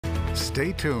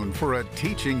Stay tuned for a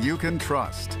teaching you can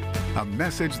trust, a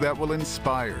message that will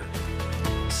inspire,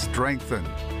 strengthen,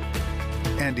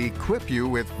 and equip you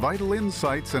with vital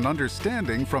insights and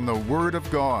understanding from the Word of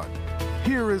God.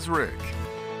 Here is Rick.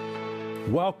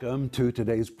 Welcome to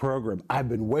today's program. I've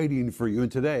been waiting for you,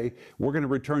 and today we're going to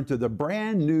return to the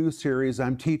brand new series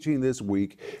I'm teaching this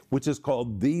week, which is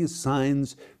called These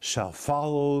Signs Shall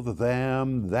Follow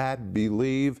Them That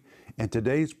Believe. And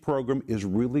today's program is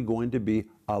really going to be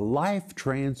a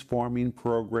life-transforming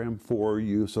program for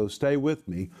you. So stay with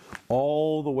me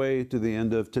all the way to the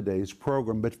end of today's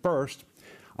program. But first,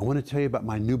 I want to tell you about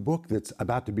my new book that's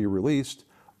about to be released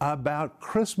about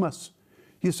Christmas.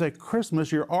 You say,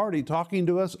 Christmas? You're already talking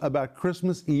to us about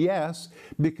Christmas? Yes,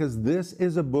 because this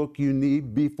is a book you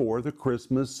need before the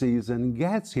Christmas season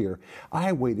gets here.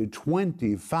 I waited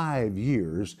 25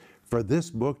 years for this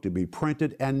book to be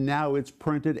printed, and now it's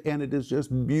printed, and it is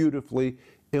just beautifully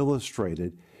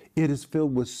illustrated. It is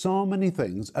filled with so many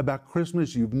things about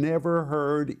Christmas you've never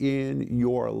heard in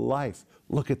your life.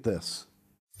 Look at this.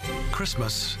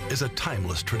 Christmas is a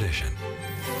timeless tradition.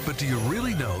 But do you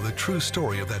really know the true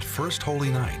story of that first holy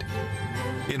night?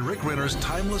 In Rick Renner's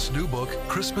timeless new book,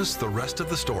 Christmas, the Rest of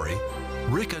the Story,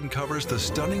 Rick uncovers the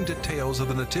stunning details of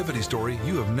the nativity story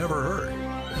you have never heard.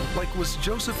 Like, was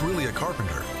Joseph really a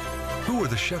carpenter? Who were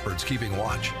the shepherds keeping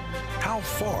watch? How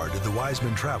far did the wise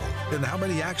men travel, and how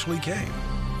many actually came?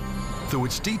 Through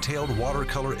its detailed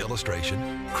watercolor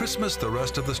illustration, Christmas, the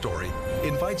Rest of the Story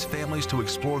invites families to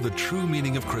explore the true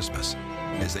meaning of Christmas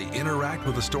as they interact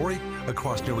with the story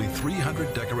across nearly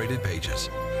 300 decorated pages.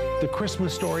 The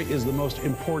Christmas story is the most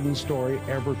important story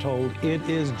ever told. It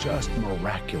is just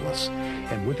miraculous.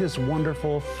 And with this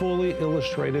wonderful, fully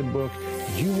illustrated book,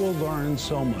 you will learn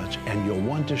so much, and you'll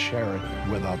want to share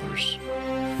it with others.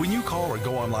 When you call or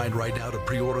go online right now to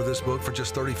pre-order this book for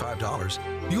just $35,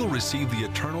 you'll receive the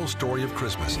eternal story of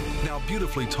Christmas, now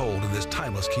beautifully told in this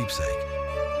timeless keepsake.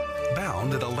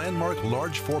 Bound in a landmark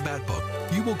large format book,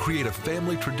 you will create a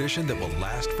family tradition that will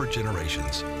last for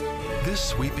generations. This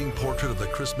sweeping portrait of the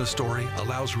Christmas story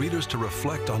allows readers to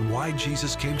reflect on why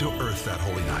Jesus came to earth that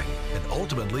holy night, and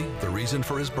ultimately the reason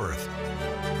for his birth.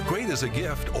 Great as a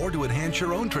gift or to enhance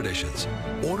your own traditions.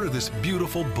 Order this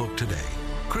beautiful book today.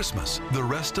 Christmas, the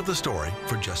Rest of the Story,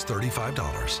 for just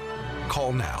 $35.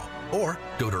 Call now or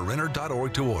go to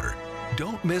Renner.org to order.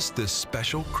 Don't miss this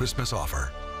special Christmas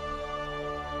offer.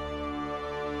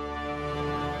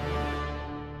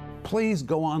 Please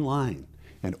go online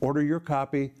and order your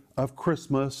copy of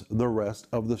Christmas, the Rest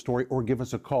of the Story, or give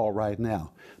us a call right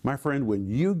now. My friend, when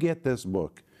you get this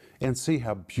book and see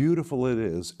how beautiful it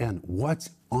is and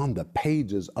what's on the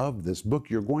pages of this book,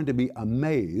 you're going to be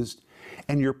amazed,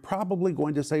 and you're probably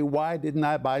going to say, why didn't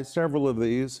I buy several of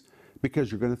these? Because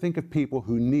you're going to think of people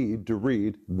who need to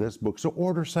read this book. So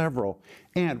order several.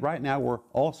 And right now we're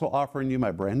also offering you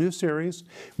my brand new series,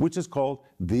 which is called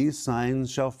These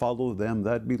Signs Shall Follow Them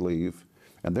That Believe.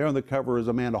 And there on the cover is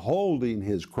a man holding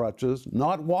his crutches,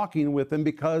 not walking with them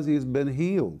because he's been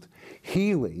healed.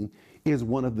 Healing is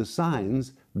one of the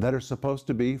signs that are supposed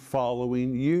to be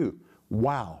following you.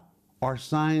 Wow. Are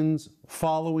signs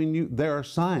following you? There are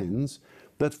signs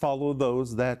that follow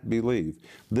those that believe.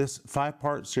 This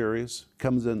 5-part series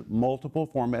comes in multiple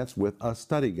formats with a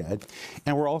study guide.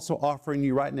 And we're also offering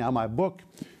you right now my book,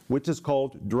 which is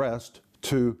called Dressed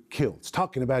to Kill. It's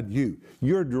talking about you.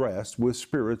 You're dressed with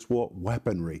spiritual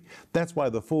weaponry. That's why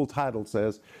the full title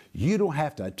says, you don't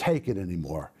have to take it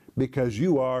anymore because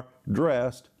you are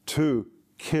dressed to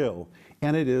kill.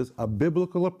 And it is a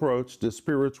biblical approach to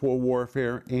spiritual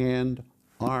warfare and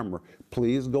armor.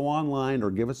 Please go online or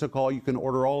give us a call. You can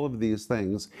order all of these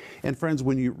things. And friends,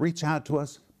 when you reach out to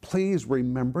us, please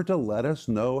remember to let us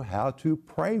know how to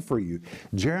pray for you.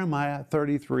 Jeremiah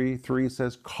 33:3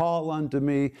 says, call unto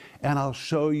me and I'll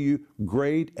show you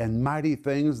great and mighty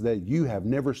things that you have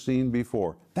never seen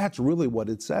before. That's really what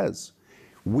it says.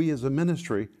 We as a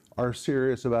ministry are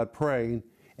serious about praying,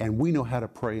 and we know how to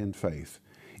pray in faith.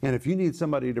 And if you need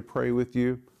somebody to pray with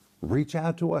you, reach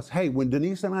out to us. Hey, when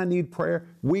Denise and I need prayer,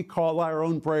 we call our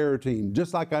own prayer team,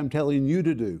 just like I'm telling you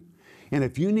to do. And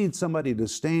if you need somebody to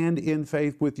stand in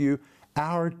faith with you,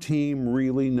 our team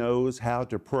really knows how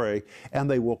to pray, and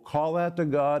they will call out to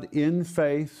God in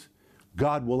faith.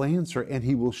 God will answer, and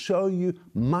He will show you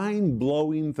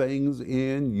mind-blowing things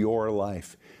in your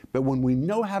life. But when we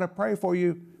know how to pray for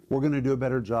you, we're going to do a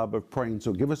better job of praying.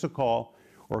 So give us a call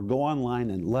or go online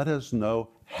and let us know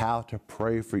how to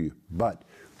pray for you. But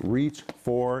reach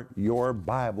for your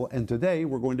Bible. And today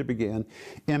we're going to begin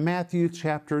in Matthew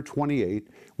chapter 28,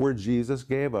 where Jesus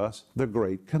gave us the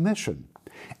Great Commission.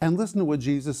 And listen to what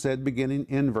Jesus said beginning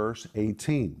in verse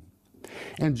 18.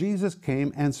 And Jesus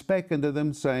came and spake unto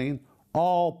them, saying,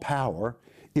 All power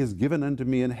is given unto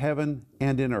me in heaven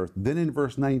and in earth. Then in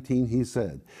verse 19 he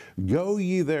said, Go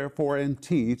ye therefore and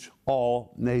teach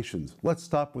all nations. Let's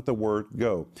stop with the word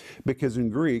go, because in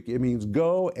Greek it means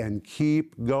go and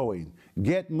keep going.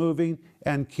 Get moving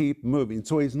and keep moving.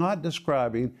 So he's not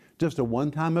describing just a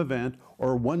one-time event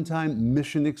or a one-time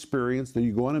mission experience that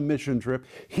you go on a mission trip.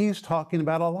 He's talking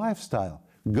about a lifestyle.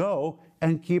 Go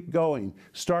and keep going.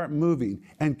 Start moving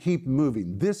and keep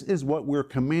moving. This is what we're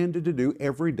commanded to do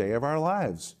every day of our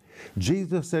lives.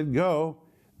 Jesus said, Go,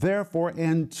 therefore,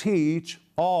 and teach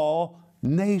all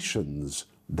nations.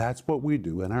 That's what we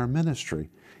do in our ministry.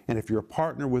 And if you're a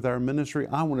partner with our ministry,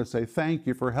 I want to say thank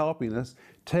you for helping us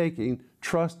taking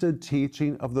trusted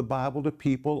teaching of the Bible to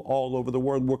people all over the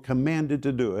world. We're commanded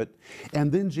to do it.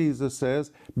 And then Jesus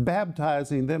says,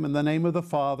 baptizing them in the name of the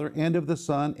Father and of the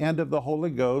Son and of the Holy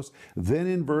Ghost. Then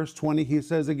in verse 20, he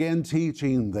says again,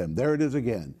 teaching them. There it is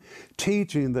again.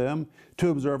 Teaching them to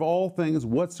observe all things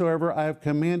whatsoever I have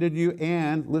commanded you.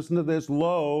 And listen to this,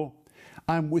 lo,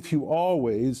 I'm with you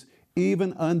always,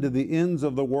 even unto the ends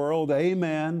of the world.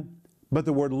 Amen. But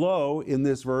the word lo in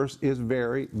this verse is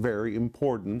very, very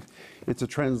important. It's a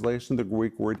translation of the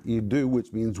Greek word idou,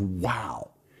 which means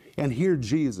wow. And here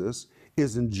Jesus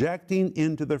is injecting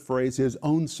into the phrase his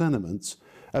own sentiments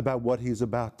about what he's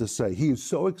about to say. He is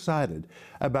so excited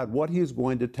about what he's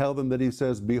going to tell them that he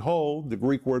says, behold, the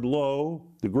Greek word lo,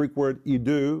 the Greek word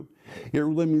idou, it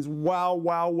really means, wow,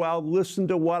 wow, wow, listen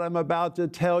to what I'm about to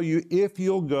tell you. If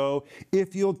you'll go,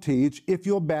 if you'll teach, if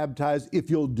you'll baptize, if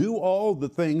you'll do all the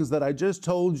things that I just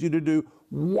told you to do,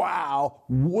 wow,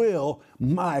 will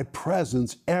my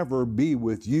presence ever be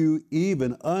with you,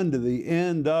 even unto the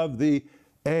end of the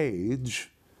age.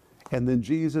 And then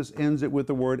Jesus ends it with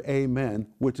the word amen,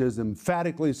 which is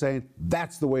emphatically saying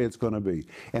that's the way it's going to be.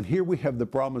 And here we have the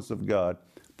promise of God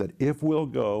that if we'll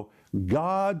go,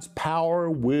 God's power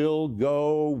will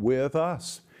go with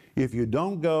us. If you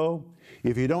don't go,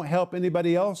 if you don't help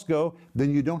anybody else go,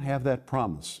 then you don't have that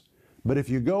promise. But if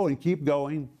you go and keep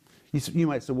going, you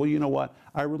might say, well, you know what?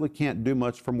 I really can't do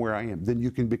much from where I am. Then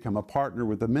you can become a partner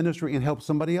with the ministry and help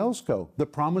somebody else go. The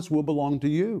promise will belong to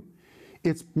you.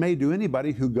 It's made to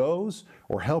anybody who goes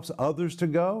or helps others to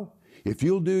go. If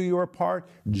you'll do your part,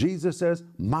 Jesus says,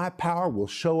 my power will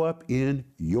show up in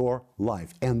your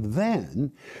life. And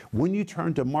then, when you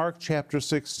turn to Mark chapter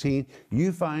 16,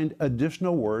 you find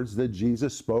additional words that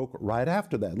Jesus spoke right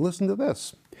after that. Listen to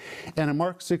this. And in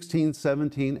Mark 16,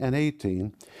 17, and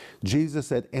 18, Jesus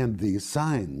said, and these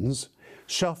signs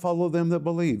shall follow them that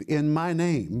believe. In my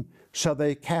name shall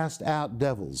they cast out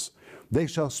devils. They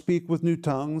shall speak with new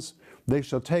tongues. They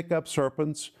shall take up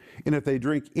serpents. And if they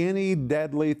drink any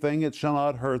deadly thing, it shall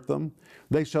not hurt them.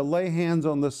 They shall lay hands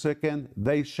on the sick, and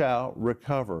they shall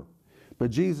recover.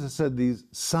 But Jesus said these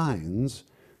signs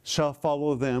shall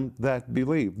follow them that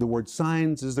believe. The word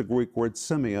signs is the Greek word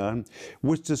semeion,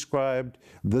 which described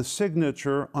the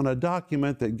signature on a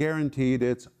document that guaranteed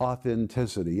its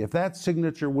authenticity. If that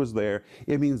signature was there,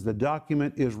 it means the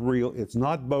document is real. It's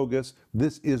not bogus.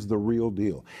 This is the real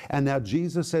deal. And now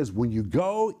Jesus says, when you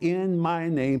go in my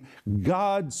name,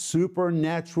 God's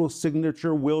supernatural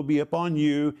signature will be upon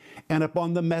you and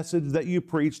upon the message that you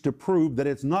preach, to prove that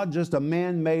it's not just a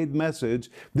man-made message.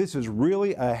 This is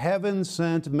really a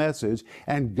heaven-sent message,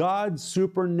 and God's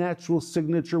supernatural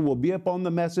signature will be upon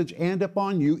the message and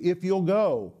upon you if you'll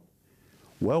go.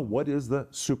 Well, what is the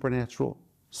supernatural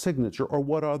signature, or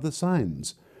what are the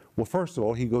signs? Well, first of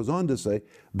all, he goes on to say,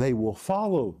 they will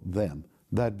follow them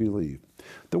that believe.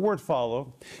 The word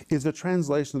follow is a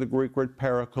translation of the Greek word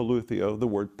parakoluthio. The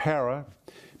word para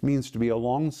means to be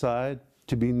alongside,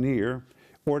 to be near,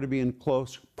 or to be in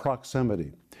close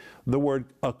proximity. The word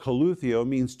akoluthio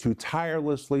means to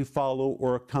tirelessly follow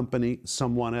or accompany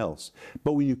someone else.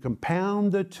 But when you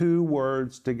compound the two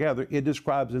words together, it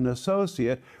describes an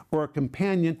associate or a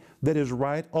companion that is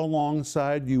right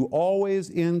alongside you,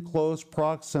 always in close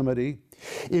proximity.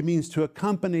 It means to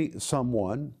accompany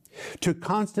someone, to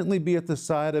constantly be at the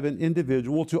side of an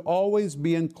individual, to always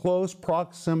be in close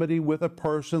proximity with a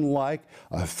person, like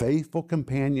a faithful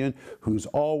companion who's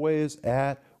always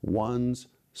at one's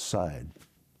side.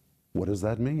 What does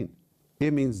that mean?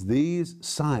 It means these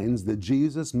signs that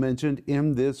Jesus mentioned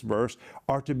in this verse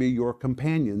are to be your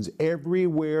companions.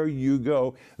 Everywhere you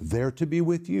go, they're to be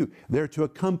with you. They're to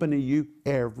accompany you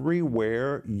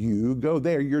everywhere you go.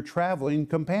 They're your traveling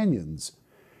companions.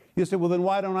 You say, well, then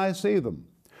why don't I see them?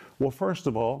 Well, first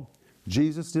of all,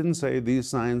 Jesus didn't say these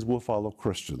signs will follow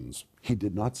Christians. He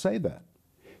did not say that.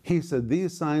 He said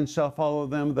these signs shall follow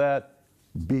them that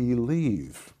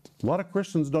believe. A lot of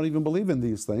Christians don't even believe in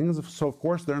these things, so of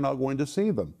course they're not going to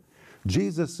see them.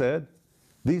 Jesus said,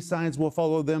 these signs will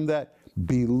follow them that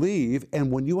believe,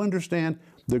 and when you understand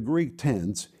the Greek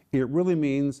tense, it really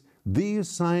means these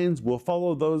signs will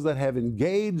follow those that have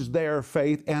engaged their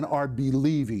faith and are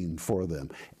believing for them.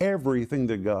 Everything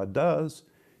that God does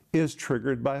is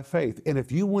triggered by faith. And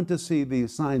if you want to see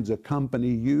these signs accompany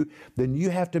you, then you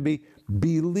have to be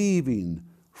believing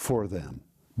for them.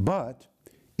 But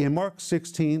in Mark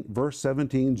 16, verse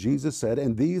 17, Jesus said,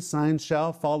 and these signs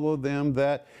shall follow them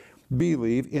that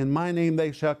believe. In my name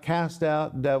they shall cast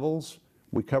out devils.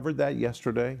 We covered that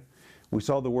yesterday. We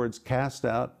saw the words cast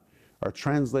out are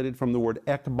translated from the word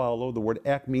ekbalo. The word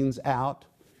ek means out.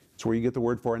 It's where you get the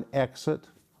word for an exit.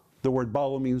 The word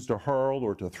balo means to hurl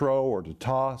or to throw or to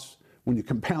toss. When you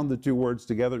compound the two words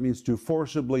together, it means to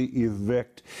forcibly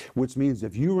evict, which means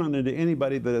if you run into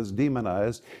anybody that is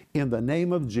demonized, in the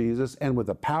name of Jesus and with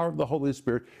the power of the Holy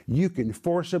Spirit, you can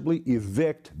forcibly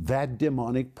evict that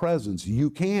demonic presence. You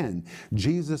can.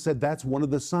 Jesus said that's one of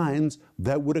the signs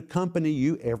that would accompany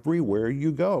you everywhere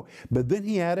you go. But then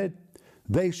he added,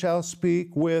 they shall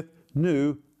speak with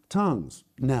new tongues.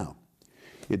 Now,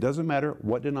 it doesn't matter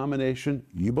what denomination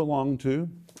you belong to.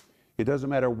 It doesn't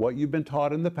matter what you've been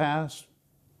taught in the past,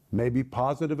 maybe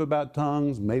positive about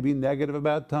tongues, maybe negative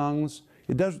about tongues.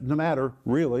 It doesn't matter,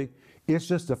 really. It's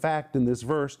just a fact in this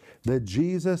verse that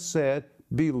Jesus said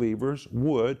believers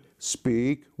would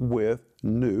speak with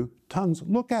new tongues.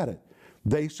 Look at it.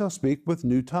 They shall speak with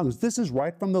new tongues. This is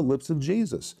right from the lips of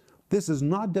Jesus. This is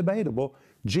not debatable.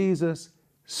 Jesus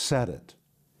said it.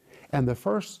 And the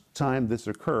first time this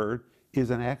occurred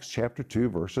is in Acts chapter 2,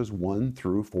 verses 1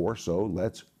 through 4. So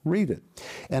let's read it.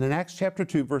 And in Acts chapter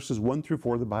 2, verses 1 through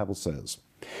 4, the Bible says,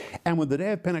 and when the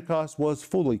day of Pentecost was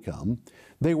fully come,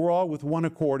 they were all with one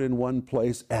accord in one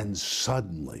place, and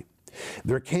suddenly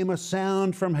there came a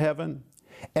sound from heaven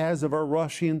as of a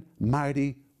rushing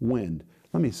mighty wind.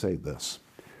 Let me say this.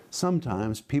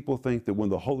 Sometimes people think that when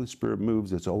the Holy Spirit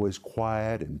moves, it's always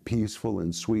quiet and peaceful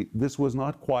and sweet. This was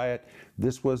not quiet.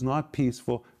 This was not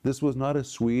peaceful. This was not a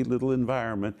sweet little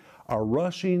environment. A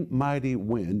rushing mighty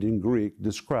wind in Greek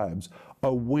describes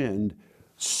a wind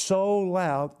so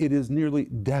loud it is nearly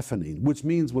deafening, which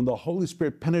means when the Holy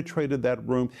Spirit penetrated that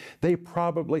room, they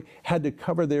probably had to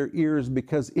cover their ears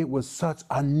because it was such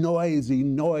a noisy,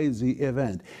 noisy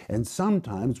event. And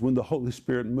sometimes when the Holy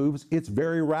Spirit moves, it's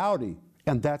very rowdy.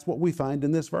 And that's what we find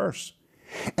in this verse.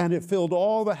 And it filled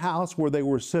all the house where they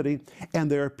were sitting,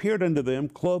 and there appeared unto them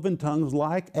cloven tongues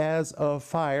like as of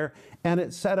fire, and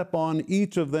it sat upon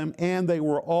each of them, and they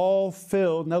were all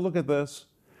filled. Now look at this.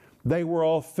 They were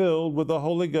all filled with the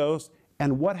Holy Ghost.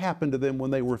 And what happened to them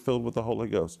when they were filled with the Holy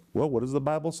Ghost? Well, what does the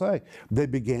Bible say? They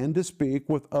began to speak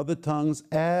with other tongues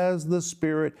as the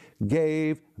Spirit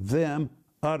gave them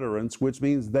utterance, which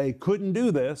means they couldn't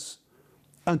do this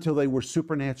until they were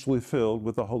supernaturally filled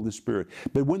with the Holy Spirit.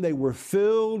 But when they were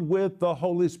filled with the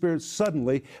Holy Spirit,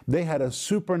 suddenly they had a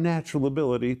supernatural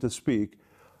ability to speak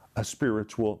a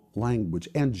spiritual language.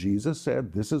 And Jesus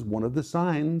said this is one of the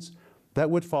signs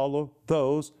that would follow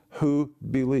those who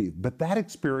believe. But that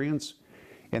experience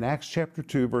in Acts chapter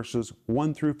 2, verses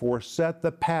 1 through 4, set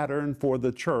the pattern for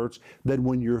the church that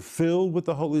when you're filled with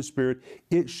the Holy Spirit,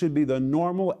 it should be the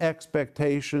normal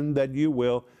expectation that you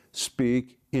will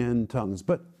speak in tongues.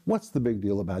 But what's the big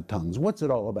deal about tongues? What's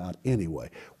it all about anyway?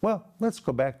 Well, let's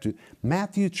go back to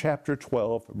Matthew chapter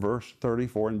 12, verse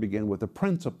 34, and begin with a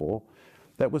principle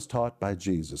that was taught by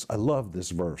Jesus. I love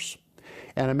this verse.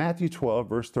 And in Matthew 12,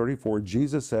 verse 34,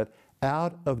 Jesus said,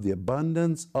 out of the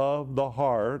abundance of the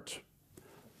heart,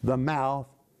 the mouth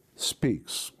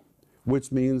speaks,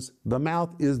 which means the mouth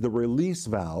is the release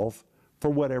valve for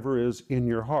whatever is in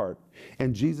your heart.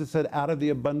 And Jesus said, out of the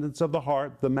abundance of the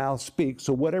heart, the mouth speaks.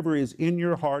 So whatever is in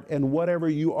your heart and whatever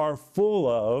you are full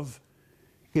of,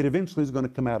 it eventually is going to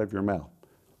come out of your mouth.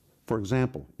 For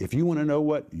example, if you want to know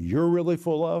what you're really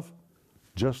full of,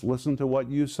 just listen to what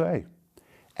you say.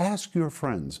 Ask your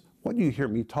friends, what do you hear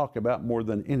me talk about more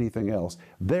than anything else?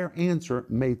 Their answer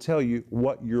may tell you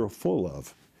what you're full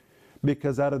of.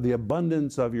 Because out of the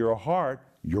abundance of your heart,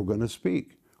 you're going to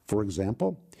speak. For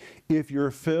example, if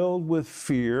you're filled with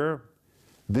fear,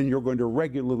 then you're going to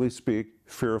regularly speak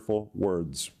fearful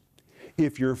words.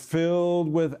 If you're filled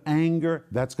with anger,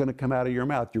 that's going to come out of your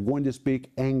mouth. You're going to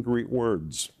speak angry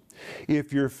words.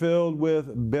 If you're filled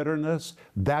with bitterness,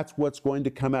 that's what's going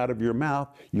to come out of your mouth.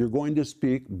 You're going to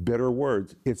speak bitter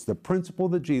words. It's the principle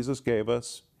that Jesus gave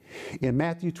us. In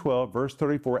Matthew 12, verse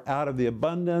 34, out of the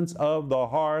abundance of the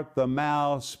heart, the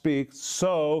mouth speaks.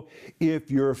 So if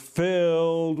you're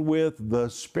filled with the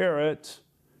Spirit,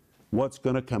 what's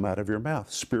going to come out of your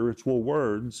mouth. Spiritual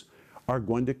words are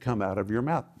going to come out of your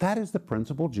mouth. That is the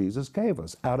principle Jesus gave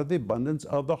us. Out of the abundance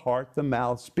of the heart, the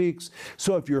mouth speaks.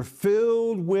 So if you're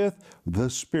filled with the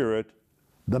Spirit,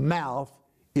 the mouth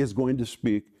is going to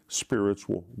speak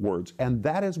spiritual words. And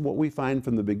that is what we find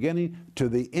from the beginning to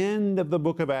the end of the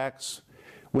book of Acts.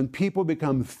 When people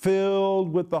become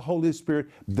filled with the Holy Spirit,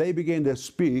 they begin to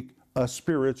speak a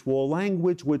spiritual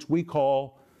language, which we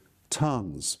call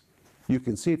tongues. You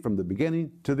can see it from the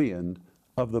beginning to the end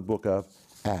of the book of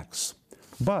Acts.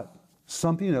 But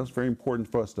something else very important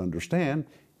for us to understand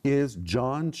is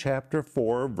John chapter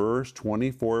 4, verse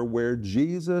 24, where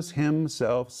Jesus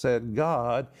himself said,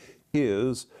 God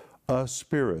is a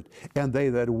spirit, and they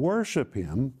that worship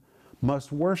him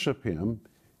must worship him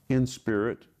in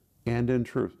spirit and in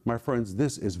truth. My friends,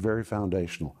 this is very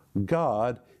foundational.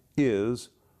 God is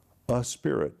a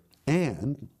spirit.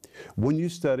 And when you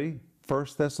study 1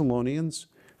 Thessalonians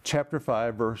chapter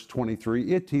 5, verse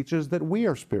 23, it teaches that we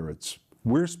are spirits.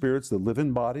 We're spirits that live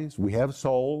in bodies. We have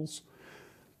souls.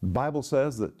 The Bible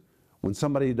says that when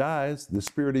somebody dies, the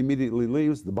spirit immediately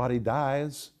leaves, the body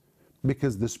dies,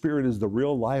 because the spirit is the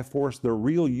real life force. The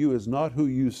real you is not who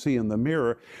you see in the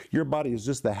mirror. Your body is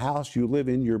just the house you live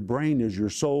in. Your brain is your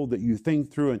soul that you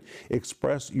think through and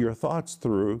express your thoughts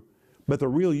through. But the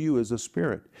real you is a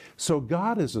spirit. So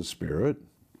God is a spirit,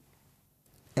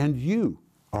 and you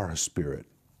are a spirit.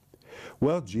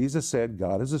 Well, Jesus said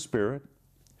God is a spirit.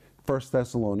 1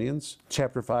 Thessalonians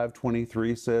chapter 5,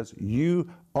 23 says, you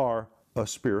are a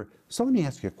spirit. So let me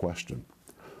ask you a question.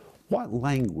 What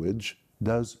language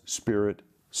does spirit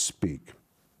speak?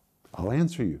 I'll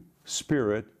answer you.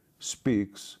 Spirit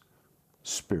speaks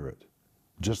spirit.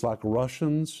 Just like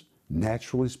Russians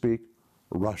naturally speak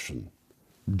Russian.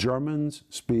 Germans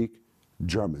speak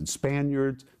German.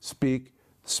 Spaniards speak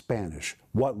Spanish.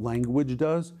 What language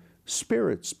does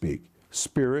spirit speak?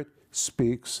 Spirit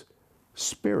speaks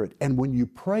spirit. And when you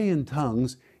pray in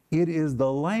tongues, it is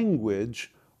the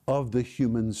language of the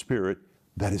human spirit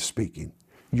that is speaking.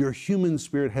 Your human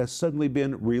spirit has suddenly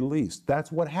been released.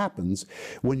 That's what happens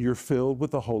when you're filled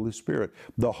with the Holy Spirit.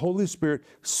 The Holy Spirit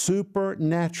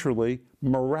supernaturally,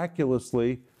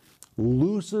 miraculously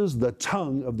looses the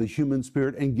tongue of the human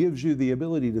spirit and gives you the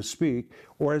ability to speak,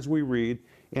 or as we read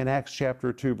in Acts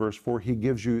chapter 2, verse 4, he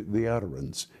gives you the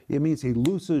utterance. It means he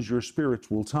looses your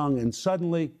spiritual tongue, and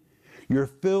suddenly you're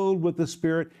filled with the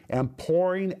Spirit, and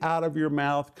pouring out of your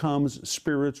mouth comes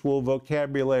spiritual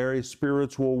vocabulary,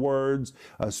 spiritual words,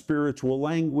 a spiritual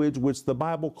language, which the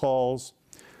Bible calls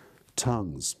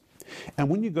tongues. And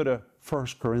when you go to 1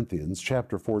 Corinthians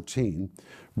chapter 14,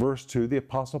 verse 2, the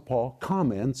Apostle Paul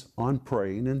comments on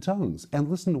praying in tongues. And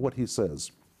listen to what he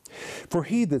says. For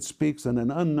he that speaks in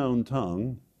an unknown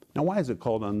tongue, now why is it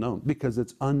called unknown? Because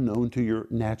it's unknown to your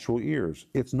natural ears.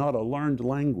 It's not a learned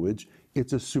language,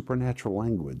 it's a supernatural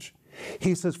language.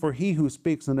 He says, for he who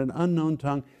speaks in an unknown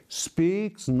tongue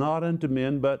speaks not unto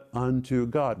men, but unto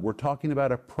God. We're talking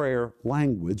about a prayer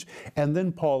language. And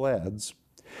then Paul adds,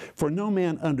 for no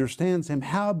man understands him,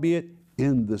 howbeit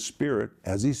in the Spirit,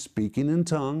 as he's speaking in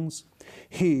tongues,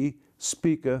 he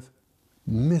speaketh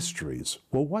mysteries.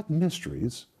 Well, what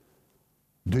mysteries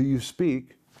do you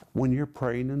speak when you're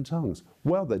praying in tongues?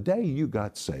 Well, the day you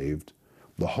got saved,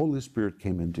 the Holy Spirit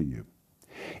came into you.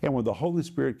 And when the Holy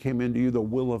Spirit came into you, the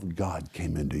will of God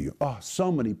came into you. Oh,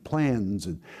 so many plans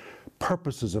and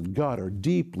purposes of God are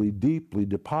deeply, deeply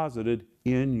deposited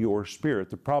in your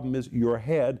spirit. The problem is your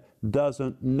head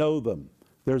doesn't know them.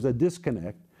 There's a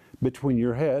disconnect between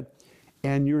your head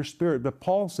and your spirit. But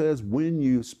Paul says when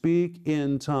you speak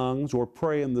in tongues or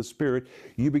pray in the Spirit,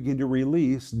 you begin to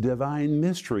release divine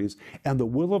mysteries and the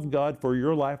will of God for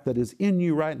your life that is in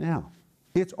you right now.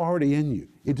 It's already in you.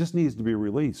 It just needs to be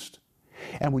released.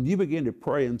 And when you begin to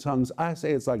pray in tongues, I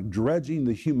say it's like dredging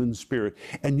the human spirit,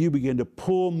 and you begin to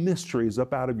pull mysteries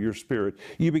up out of your spirit.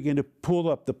 You begin to pull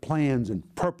up the plans and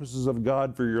purposes of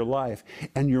God for your life,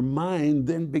 and your mind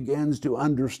then begins to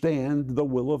understand the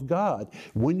will of God.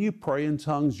 When you pray in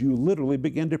tongues, you literally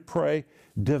begin to pray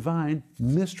divine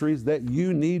mysteries that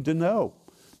you need to know.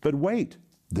 But wait,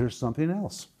 there's something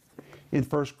else. In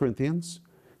 1 Corinthians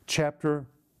chapter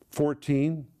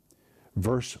 14,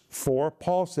 verse 4,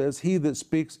 Paul says, he that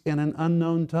speaks in an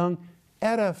unknown tongue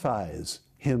edifies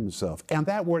himself. And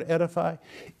that word edify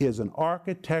is an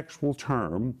architectural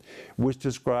term which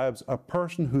describes a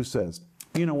person who says,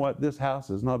 you know what, this house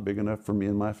is not big enough for me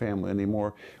and my family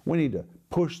anymore. We need to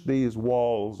push these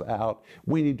walls out.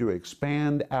 We need to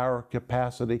expand our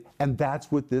capacity. And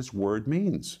that's what this word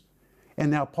means.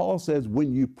 And now Paul says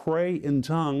when you pray in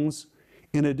tongues,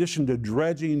 In addition to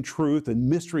dredging truth and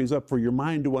mysteries up for your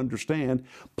mind to understand,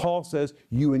 Paul says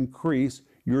you increase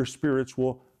your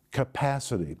spiritual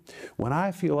capacity. When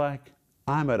I feel like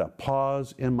I'm at a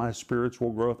pause in my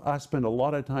spiritual growth, I spend a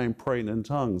lot of time praying in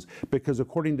tongues because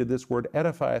according to this word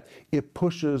edifieth, it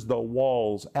pushes the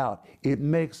walls out. It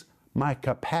makes my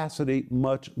capacity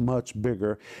much, much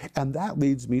bigger. And that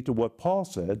leads me to what Paul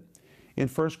said in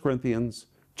 1 Corinthians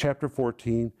chapter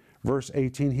 14, verse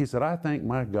 18. He said, I thank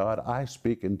my God I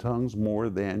speak in tongues more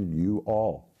than you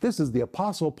all. This is the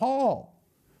Apostle Paul.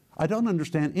 I don't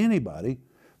understand anybody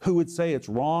who would say it's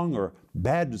wrong or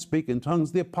bad to speak in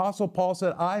tongues. The Apostle Paul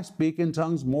said, I speak in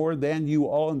tongues more than you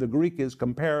all, and the Greek is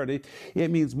comparative. It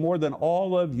means more than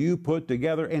all of you put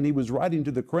together, and he was writing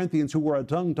to the Corinthians who were a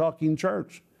tongue-talking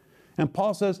church. And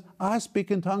Paul says, I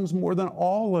speak in tongues more than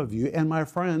all of you. And my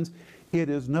friends, it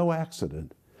is no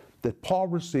accident that Paul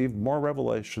received more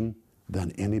revelation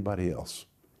than anybody else.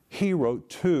 He wrote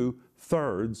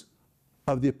 2/3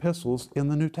 of the epistles in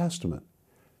the New Testament.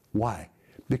 Why?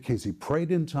 Because he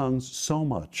prayed in tongues so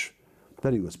much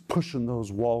that he was pushing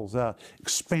those walls out,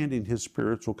 expanding his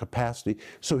spiritual capacity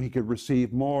so he could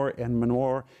receive more and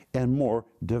more and more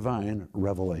divine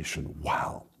revelation.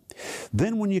 Wow.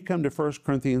 Then when you come to 1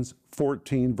 Corinthians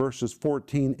 14, verses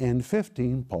 14 and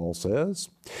 15, Paul says,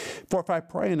 for if I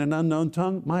pray in an unknown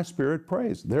tongue, my spirit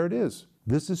prays. There it is.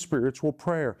 This is spiritual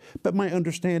prayer. But my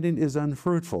understanding is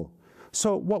unfruitful.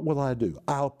 So what will I do?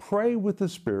 I'll pray with the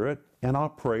Spirit, and I'll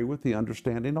pray with the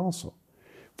understanding also.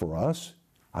 For us,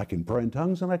 I can pray in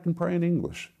tongues and I can pray in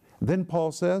English. Then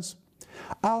Paul says,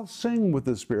 I'll sing with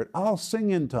the Spirit. I'll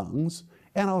sing in tongues,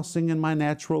 and I'll sing in my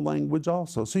natural language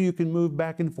also. So you can move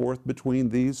back and forth between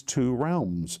these two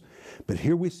realms. But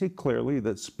here we see clearly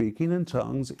that speaking in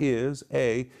tongues is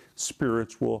a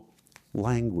spiritual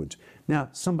language. Now,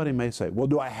 somebody may say, well,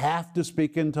 do I have to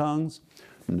speak in tongues?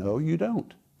 No, you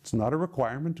don't. It's not a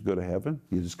requirement to go to heaven.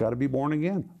 You just got to be born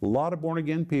again. A lot of born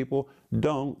again people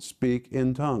don't speak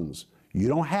in tongues. You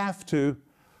don't have to.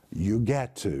 You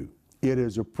get to. It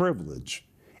is a privilege.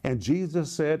 And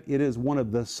Jesus said it is one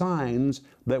of the signs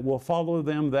that will follow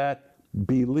them that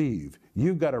believe.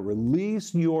 You've got to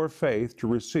release your faith to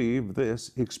receive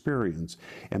this experience.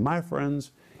 And my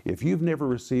friends, if you've never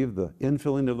received the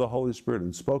infilling of the Holy Spirit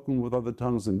and spoken with other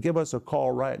tongues, then give us a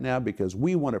call right now because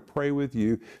we want to pray with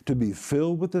you to be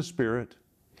filled with the Spirit,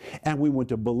 and we want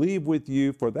to believe with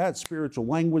you for that spiritual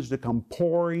language to come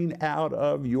pouring out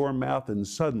of your mouth, and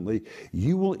suddenly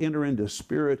you will enter into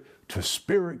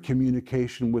spirit-to-spirit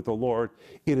communication with the Lord.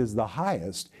 It is the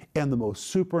highest and the most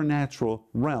supernatural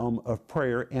realm of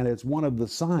prayer, and it's one of the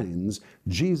signs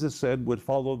Jesus said would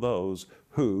follow those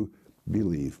who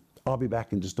believe. I'll be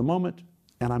back in just a moment,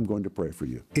 and I'm going to pray for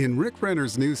you. In Rick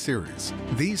Renner's new series,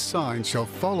 These Signs Shall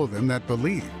Follow Them That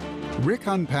Believe, Rick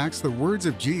unpacks the words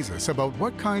of Jesus about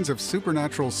what kinds of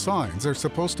supernatural signs are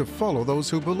supposed to follow those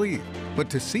who believe. But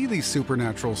to see these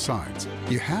supernatural signs,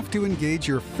 you have to engage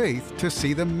your faith to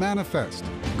see them manifest.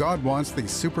 God wants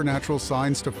these supernatural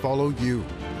signs to follow you.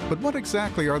 But what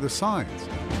exactly are the signs?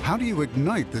 How do you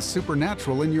ignite the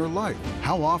supernatural in your life?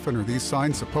 How often are these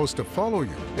signs supposed to follow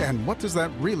you? And what does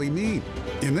that really mean?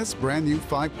 In this brand new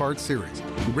 5-part series,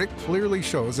 Rick clearly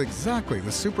shows exactly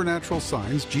the supernatural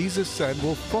signs Jesus said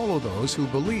will follow those who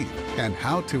believe and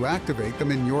how to activate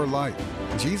them in your life.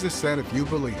 Jesus said if you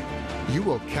believe, you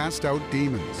will cast out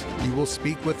demons. You will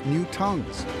speak with new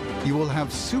tongues. You will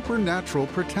have supernatural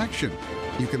protection.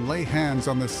 You can lay hands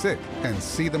on the sick and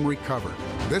see them recover.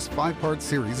 This 5-part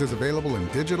series is available in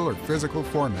digital or physical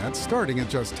formats starting at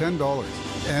just $10.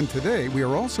 And today we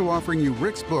are also offering you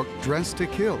Rick's book, Dressed to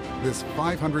Kill. This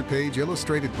 500-page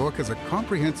illustrated book is a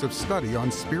comprehensive study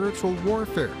on spiritual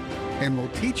warfare and will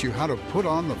teach you how to put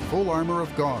on the full armor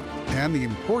of God and the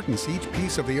importance each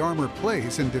piece of the armor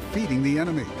plays in defeating the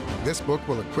enemy. This book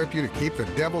will equip you to keep the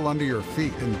devil under your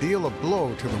feet and deal a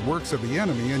blow to the works of the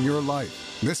enemy in your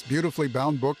life. This beautifully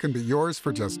bound book can be yours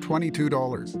for just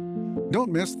 $22.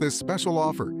 Don't miss this special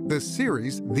offer. This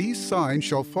series, These Signs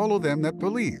Shall Follow Them That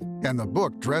Believe, and the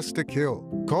book, Dressed to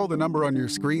Kill. Call the number on your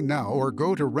screen now or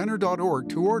go to Renner.org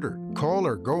to order. Call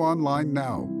or go online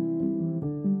now.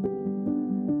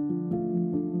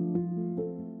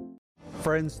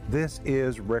 Friends, this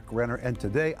is Rick Renner, and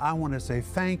today I want to say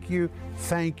thank you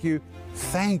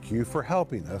for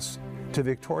helping us to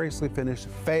victoriously finish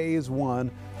phase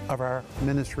 1 of our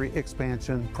ministry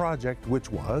expansion project,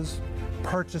 which was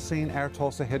purchasing our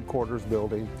Tulsa headquarters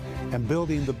building and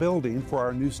building the building for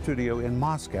our new studio in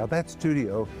Moscow. That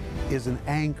studio is an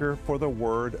anchor for the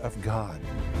Word of God.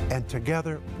 And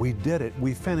together we did it.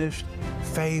 We finished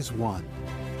phase 1.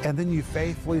 And then you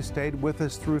faithfully stayed with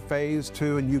us through phase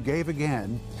 2, and you gave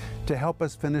again to help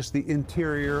us finish the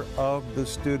interior of the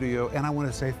studio. And I want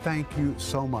to say thank you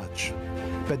so much.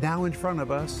 But now in front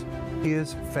of us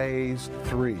is phase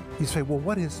 3. You say, well,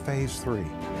 what is phase 3?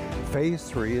 Phase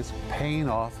 3 is paying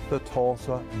off the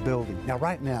Tulsa building. Now,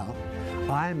 right now,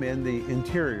 I'm in the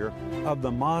interior of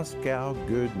the Moscow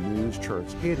Good News Church.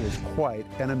 It is quite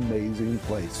an amazing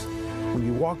place. When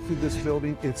you walk through this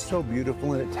building, it's so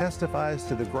beautiful, and it testifies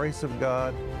to the grace of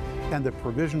God and the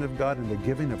provision of God and the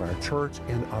giving of our church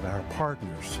and of our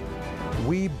partners.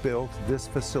 We built this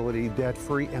facility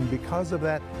debt-free, and because of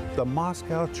that, the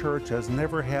Moscow Church has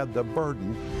never had the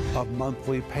burden of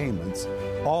monthly payments.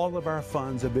 All of our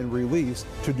funds have been released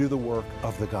to do the work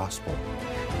of the gospel.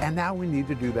 And now we need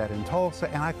to do that in Tulsa,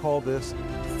 and I call this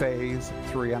phase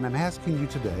 3. And I'm asking you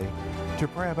today to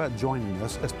pray about joining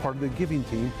us as part of the giving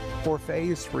team for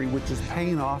phase 3, which is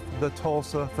paying off the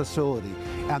Tulsa facility.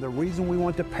 And the reason we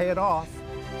want to pay it off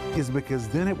is because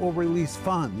then it will release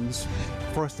funds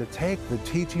for us to take the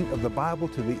teaching of the Bible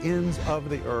to the ends of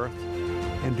the earth.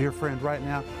 And dear friend, right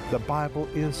now, the Bible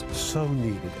is so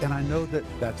needed. And I know that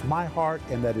that's my heart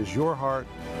and that is your heart.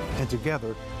 And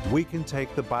together, we can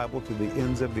take the Bible to the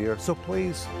ends of the earth. So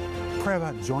please pray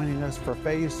about joining us for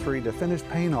phase 3 to finish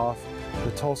paying off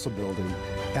the Tulsa building.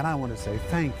 And I want to say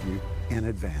thank you in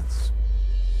advance.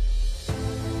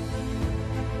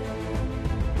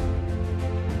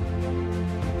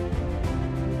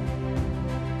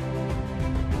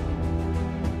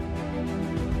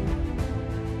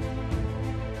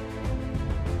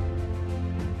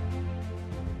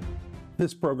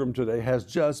 This program today has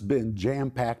just been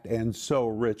jam-packed and so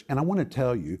rich. And I want to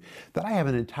tell you that I have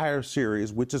an entire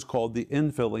series which is called The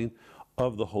Infilling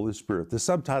of the Holy Spirit. The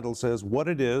subtitle says what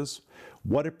it is,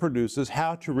 what it produces,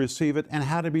 how to receive it, and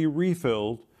how to be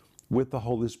refilled with the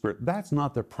Holy Spirit. That's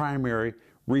not the primary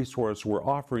resource we're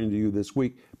offering to you this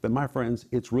week, but my friends,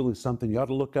 it's really something you ought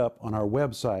to look up on our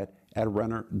website at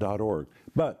renner.org.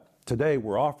 But today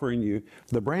we're offering you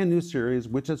the brand new series,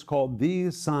 which is called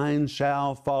These Signs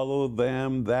Shall Follow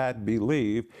Them That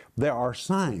Believe. There are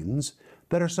signs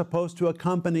that are supposed to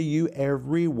accompany you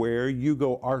everywhere you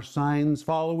go. Are signs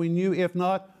following you? If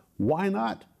not, why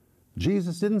not?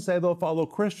 Jesus didn't say they'll follow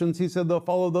Christians. He said they'll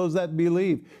follow those that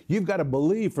believe. You've got to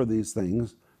believe for these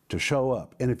things to show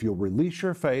up. And if you'll release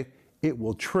your faith, it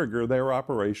will trigger their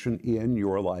operation in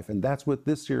your life. And that's what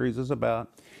this series is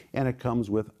about. And it comes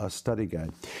with a study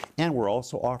guide. And we're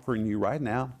also offering you right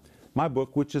now my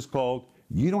book, which is called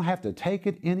You Don't Have to Take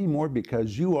It Anymore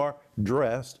Because You Are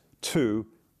Dressed to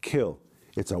Kill.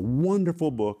 It's a wonderful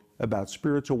book about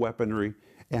spiritual weaponry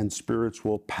and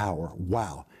spiritual power.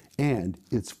 Wow. And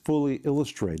it's fully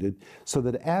illustrated so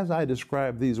that as I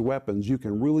describe these weapons, you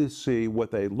can really see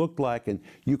what they look like and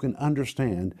you can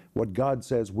understand what God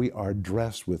says we are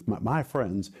dressed with. My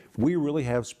friends, we really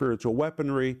have spiritual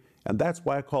weaponry, and that's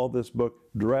why I call this book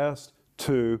Dressed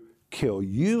to Kill.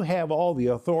 You have all the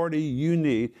authority you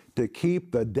need to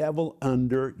keep the devil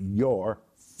under your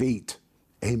feet.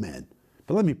 Amen.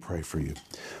 But let me pray for you.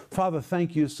 Father,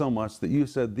 thank you so much that you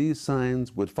said these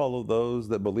signs would follow those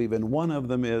that believe, and one of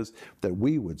them is that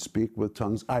we would speak with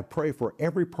tongues. I pray for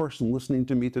every person listening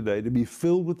to me today to be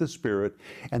filled with the Spirit,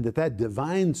 and that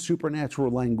divine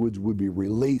supernatural language would be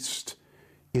released.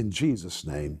 In Jesus'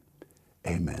 name,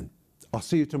 amen. I'll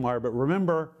see you tomorrow, but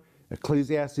remember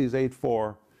Ecclesiastes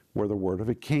 8:4, where the word of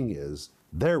a king is,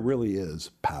 there really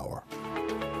is power.